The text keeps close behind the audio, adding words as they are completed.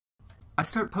I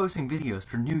start posting videos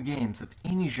for new games of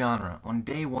any genre on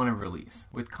day one of release,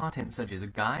 with content such as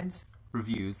guides,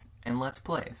 reviews, and let's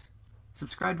plays.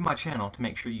 Subscribe to my channel to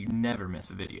make sure you never miss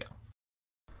a video.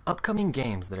 Upcoming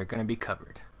games that are going to be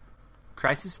covered: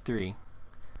 Crysis 3,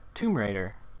 Tomb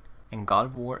Raider, and God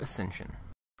of War Ascension.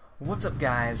 What's up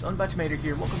guys, ownedbytamater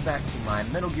here. Welcome back to my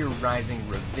Metal Gear Rising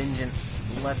Revengeance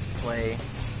Let's Play.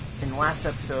 In the last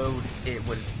episode, it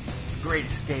was The Great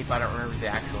Escape. I don't remember the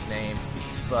actual name,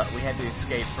 but we had to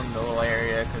escape from the little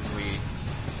area because we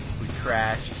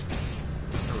crashed,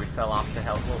 or we fell off the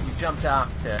hell. Well, we jumped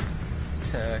off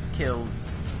to kill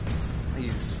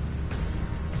these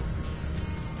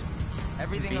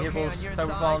vehicles that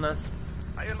were following us,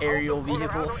 aerial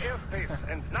vehicles,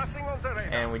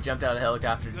 and we jumped out of the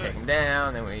helicopter to take them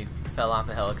down, then we fell off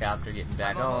the helicopter getting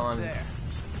back on,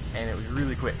 and it was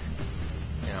really quick.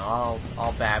 You know,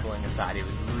 all babbling aside, it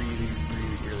was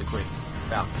really quick.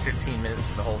 About 15 minutes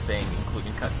for the whole thing,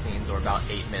 including cutscenes, or about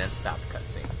 8 minutes without the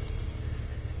cutscenes.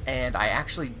 And I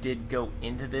actually did go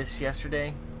into this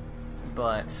yesterday,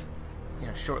 but you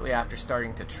know, shortly after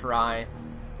starting to try,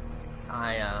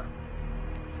 I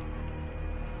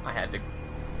had to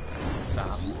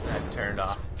stop. I had to turn it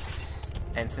off.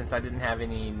 And since I didn't have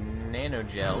any nano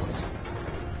gels,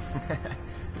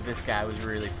 this guy was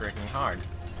really freaking hard.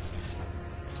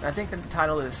 And I think the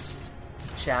title of this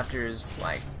chapter is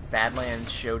like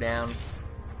Badlands Showdown,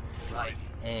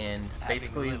 and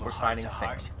basically we're fighting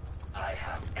Sam.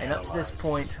 And up to this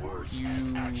point, you,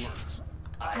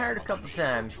 I heard a couple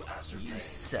times, you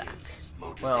suck.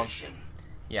 Well,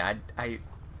 yeah,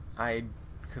 I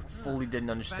fully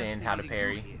didn't understand how to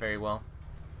parry very well.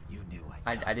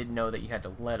 I didn't know that you had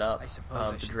to let up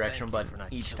of the directional button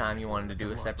each time you wanted to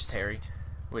do a separate parry,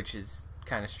 which is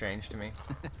kind of strange to me.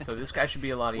 So this guy should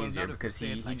be a lot easier because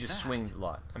he just swings a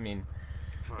lot. I mean,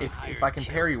 if I can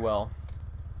parry well,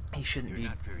 he shouldn't be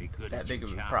that big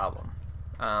of a problem.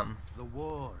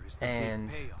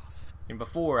 And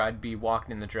before, I'd be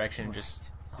walking in the direction and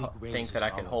just think that I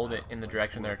could hold it in the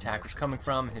direction their attack was coming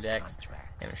from, hit X,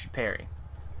 and it should parry.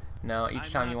 No,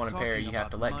 each time you want to parry, you have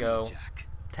to let go,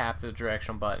 tap the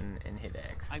directional button, and hit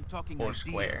X, or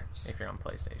square if you're on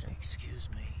PlayStation. Excuse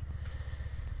me.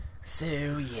 So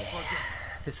yeah,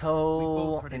 this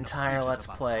whole entire Let's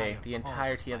Play, the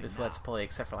entirety of this Let's Play,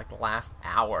 except for like the last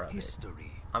hour of it,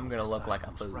 I'm gonna look like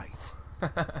a fool.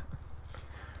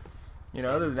 You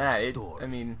know, other than that, I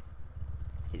mean,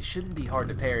 it shouldn't be hard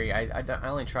to parry. I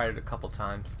only tried it a couple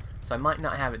times, so I might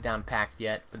not have it down packed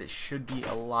yet, but it should be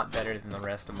a lot better than the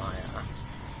rest of my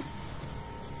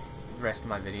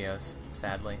videos,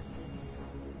 sadly.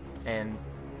 And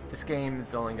this game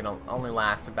is only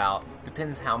last about,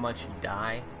 depends how much you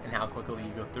die and how quickly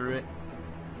you go through it,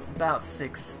 about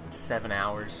 6 to 7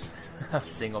 hours of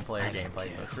single player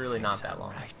gameplay, so it's really not that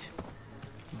long.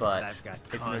 But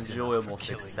it's an enjoyable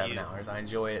 6 to 7 hours. I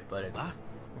enjoy it, but it's,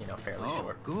 you know, fairly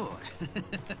short. Good.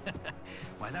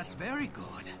 Why, that's very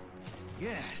good.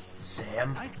 Yes.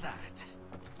 Sam, I like that.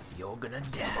 you're gonna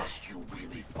die. Must you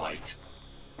really fight?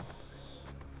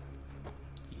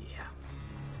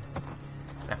 Yeah.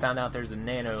 I found out there's a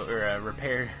nano, or a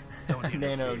repair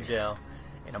nano gel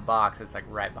in a box that's like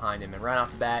right behind him, and right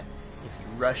off the bat, if you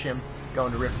rush him, go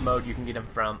into rifle mode, you can get him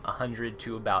from 100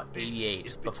 to about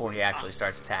 88 before he actually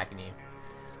starts attacking you.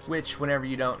 Which, whenever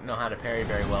you don't know how to parry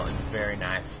very well, is very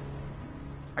nice.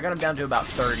 I got him down to about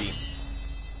 30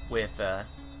 with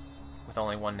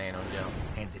only one nano gel.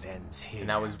 And it ends here. And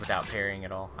that was without parrying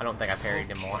at all. I don't think I parried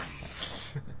him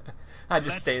once. I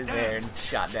just stayed there and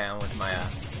shot down with my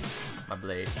my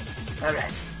blade.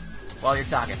 Alright. While you're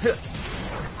talking.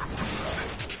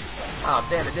 Oh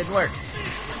damn, it didn't work.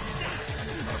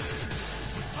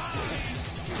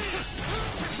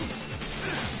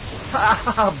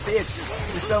 Oh, bitch!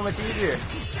 You're so much easier.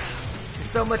 You're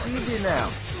so much easier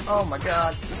now. Oh my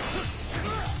god.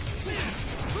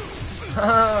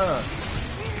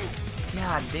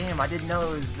 God damn, I didn't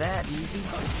know it was that easy.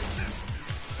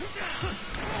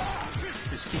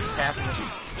 Just keep tapping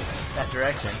that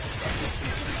direction.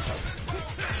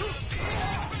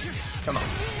 Come on.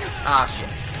 Ah shit.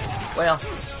 Well,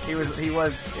 it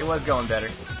was going better.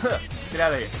 Get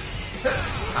out of here.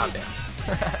 Oh damn.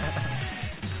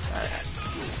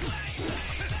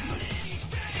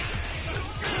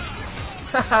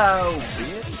 Oh,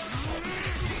 bitch.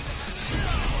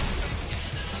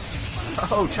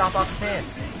 Oh, chop off his hand.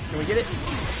 Can we get it?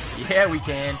 Yeah, we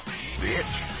can.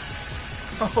 Bitch.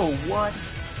 Oh, what?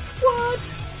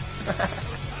 What?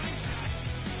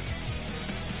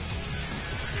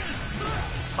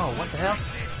 Oh, what the hell?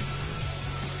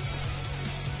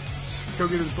 Go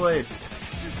get his blade.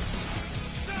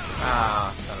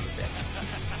 Ah, son of a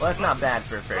bitch. Well, that's not bad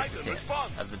for a first attempt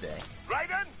of the day.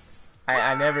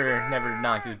 I never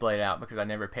knocked his blade out because I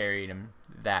never parried him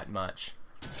that much.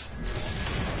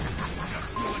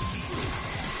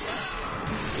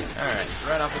 Alright, so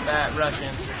right off the bat,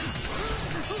 Russian.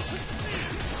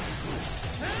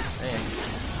 Man.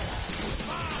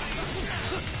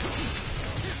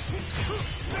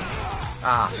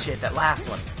 Ah, shit, that last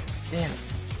one. Damn it.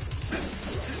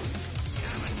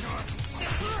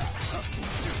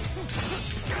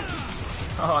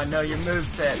 Oh, I know your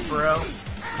moveset, bro.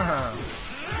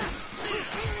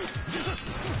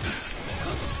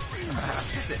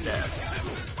 Sit down.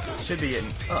 Should be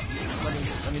getting. Oh,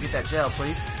 let me get that gel,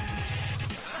 please.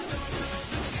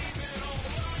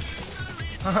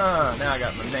 Now I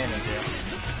got my nano gel.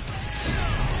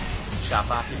 Chop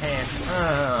off your hand.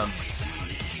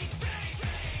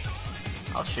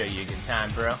 I'll show you a good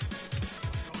time, bro.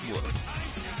 Whoa.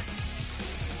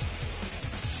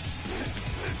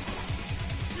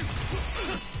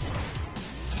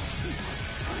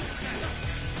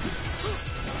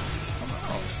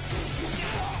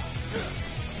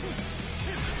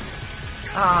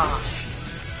 Ah, shit.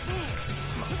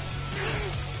 Come on.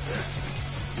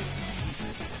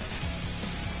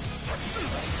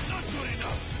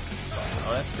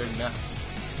 Oh, that's good enough.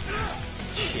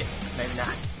 Shit, maybe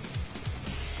not.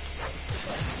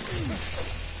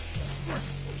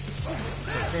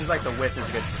 So it seems like the whip is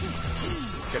good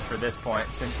for this point,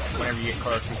 since whenever you get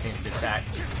close, he seems to attack.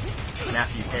 And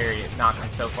after you parry, it knocks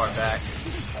him so far back.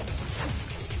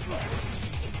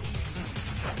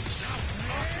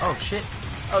 Oh shit!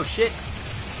 Oh shit!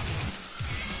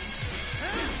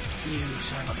 You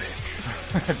son of a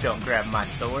bitch! Don't grab my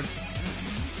sword.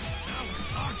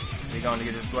 Are you going to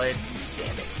get his blade?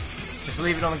 Damn it! Just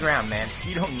leave it on the ground, man.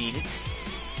 You don't need it.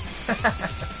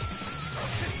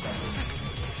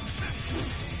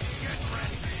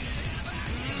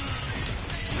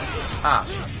 Ah,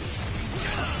 shit.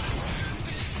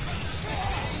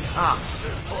 Ah.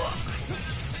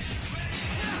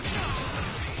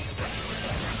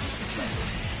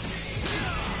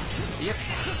 Yep.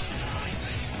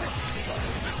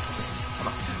 Come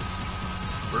on.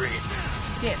 Bring it.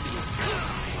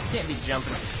 Can't be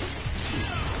jumping.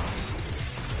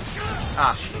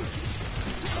 Ah, shit.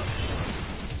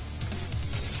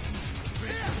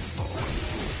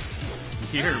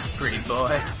 You're a pretty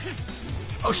boy.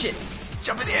 Oh shit!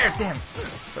 Jump in the air, damn!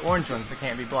 The orange ones, they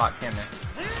can't be blocked, can they?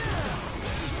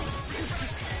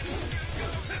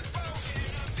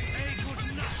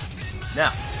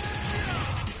 No.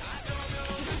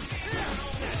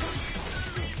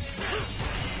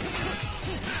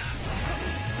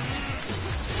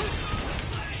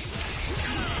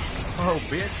 Oh,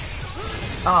 bitch.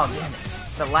 Oh, damn it.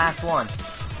 It's the last one.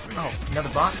 Oh, another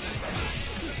box?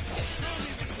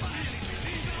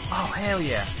 Oh, hell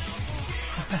yeah.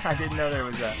 I didn't know there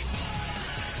was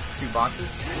 2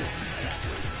 boxes.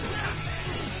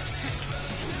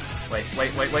 Wait.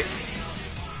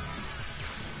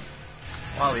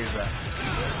 I'll leave that.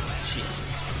 Shit.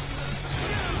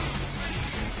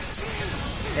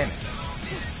 Damn it.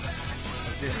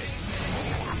 Let's do it.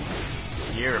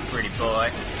 You're a pretty boy.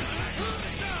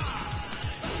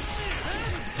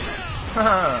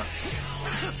 Haha.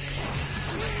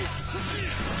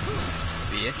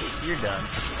 Bitch, you're done.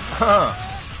 Huh.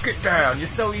 Get down. You're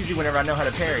so easy whenever I know how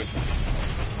to parry.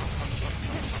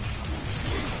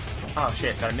 Oh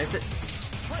shit, did I miss it?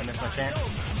 Did I miss my chance?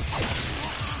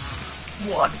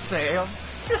 What, Sam?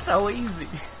 You're so easy.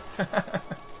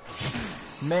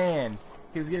 Man,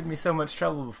 he was giving me so much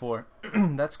trouble before.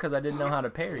 That's because I didn't know how to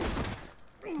parry.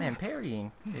 Man,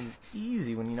 parrying is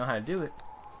easy when you know how to do it.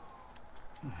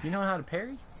 Do you know how to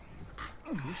parry?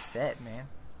 You're set, man.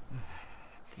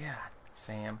 God,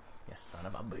 Sam, you son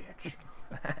of a bitch.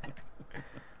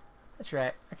 That's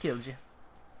right, I killed you.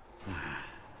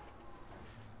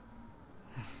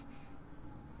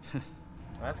 Well,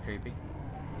 that's creepy.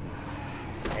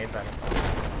 Hey, buddy.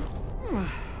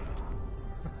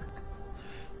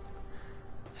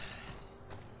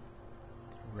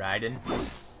 Raiden.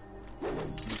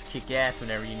 You kick ass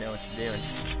whenever you know what you're doing.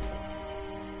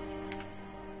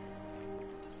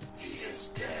 He is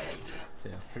dead. So,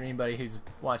 for anybody who's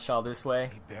watched all this way,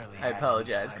 I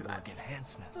apologize because I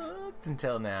sucked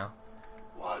until now.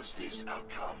 Was this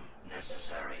outcome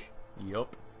necessary?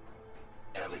 Yup.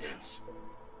 Evidence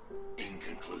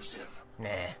inconclusive. Nah.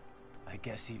 I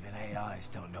guess even AIs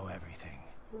don't know everything.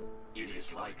 It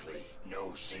is likely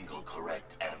no single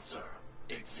correct answer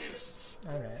exists.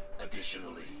 Alright.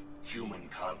 Additionally, human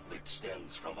conflict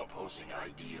stems from opposing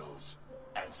ideals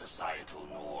and societal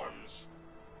norms.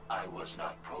 I was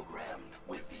not programmed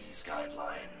with these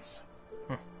guidelines.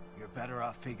 You're better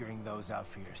off figuring those out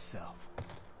for yourself.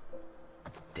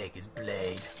 Take his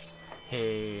blade.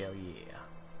 Hell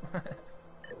yeah.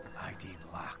 ID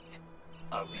locked.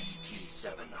 A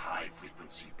VT7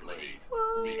 high-frequency blade.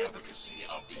 The efficacy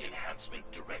of the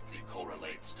enhancement directly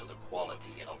correlates to the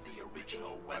quality of the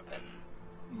original weapon.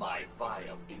 My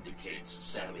file indicates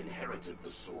Sam inherited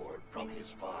the sword from his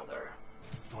father.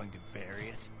 Going to bury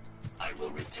it? I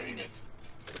will retain it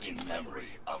in memory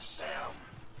of Sam.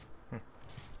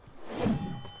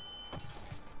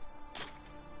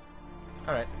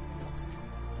 Alright.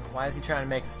 Why is he trying to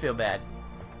make us feel bad?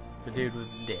 The dude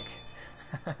was a dick.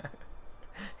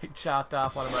 He chopped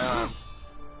off one of my arms.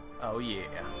 Oh yeah.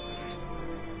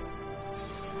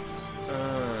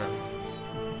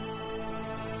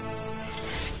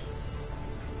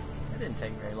 That didn't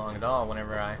take very long at all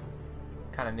whenever I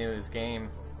kind of knew his game.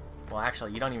 Well,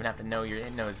 actually, you don't even have to know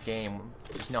his game.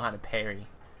 Just know how to parry,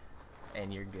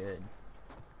 and you're good.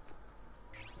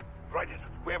 Raiden,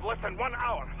 we have less than 1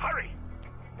 hour. Hurry!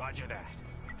 Roger that.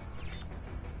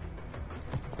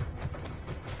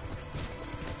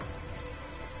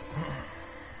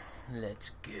 Let's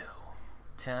go.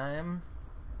 Time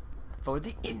for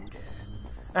the ender.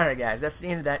 Alright guys, that's the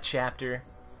end of that chapter.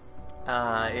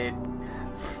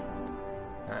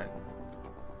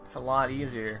 It's a lot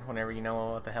easier whenever you know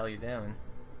what the hell you're doing.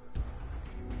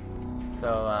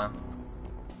 So,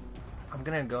 I'm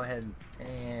gonna go ahead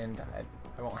and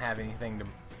I won't have anything to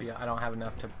be, I don't have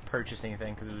enough to purchase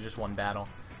anything because it was just one battle.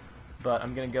 But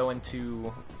I'm gonna go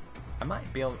into, I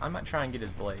might try and get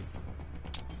his blade.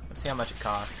 Let's see how much it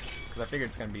costs, because I figured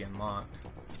it's gonna be unlocked.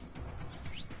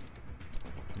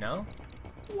 No?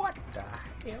 What the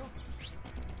hell?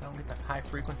 I don't get the high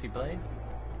frequency blade?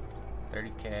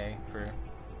 30k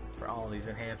for all of these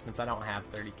enhancements. I don't have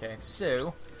 30k.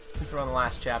 So, since we're on the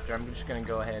last chapter, I'm just gonna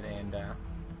go ahead and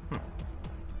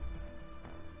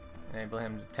enable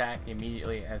him to attack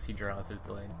immediately as he draws his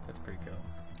blade. That's pretty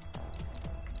cool.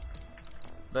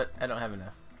 But I don't have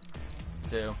enough.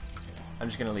 So, I'm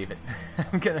just gonna leave it.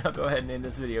 I'm gonna go ahead and end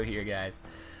this video here, guys.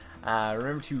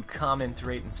 Remember to comment,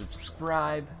 rate, and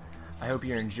subscribe. I hope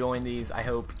you're enjoying these. I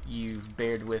hope you've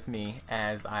bared with me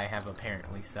as I have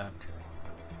apparently sucked.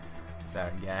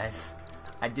 Sorry, guys.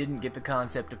 I didn't get the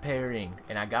concept of parrying,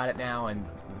 and I got it now, and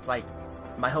it's like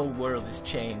my whole world has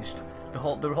changed. The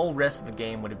whole rest of the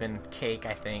game would have been cake,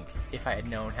 I think, if I had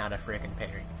known how to frickin'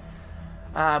 parry.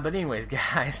 But anyways,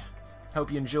 guys,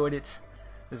 hope you enjoyed it.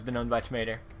 This has been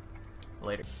ownedbytamater.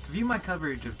 Later. To view my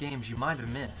coverage of games you might have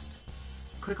missed,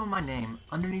 click on my name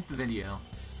underneath the video.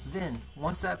 Then,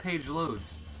 once that page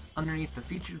loads, underneath the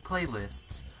featured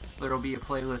playlists, there will be a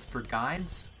playlist for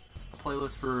guides, a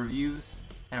playlist for reviews,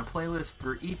 and a playlist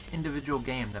for each individual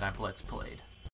game that I've let's played.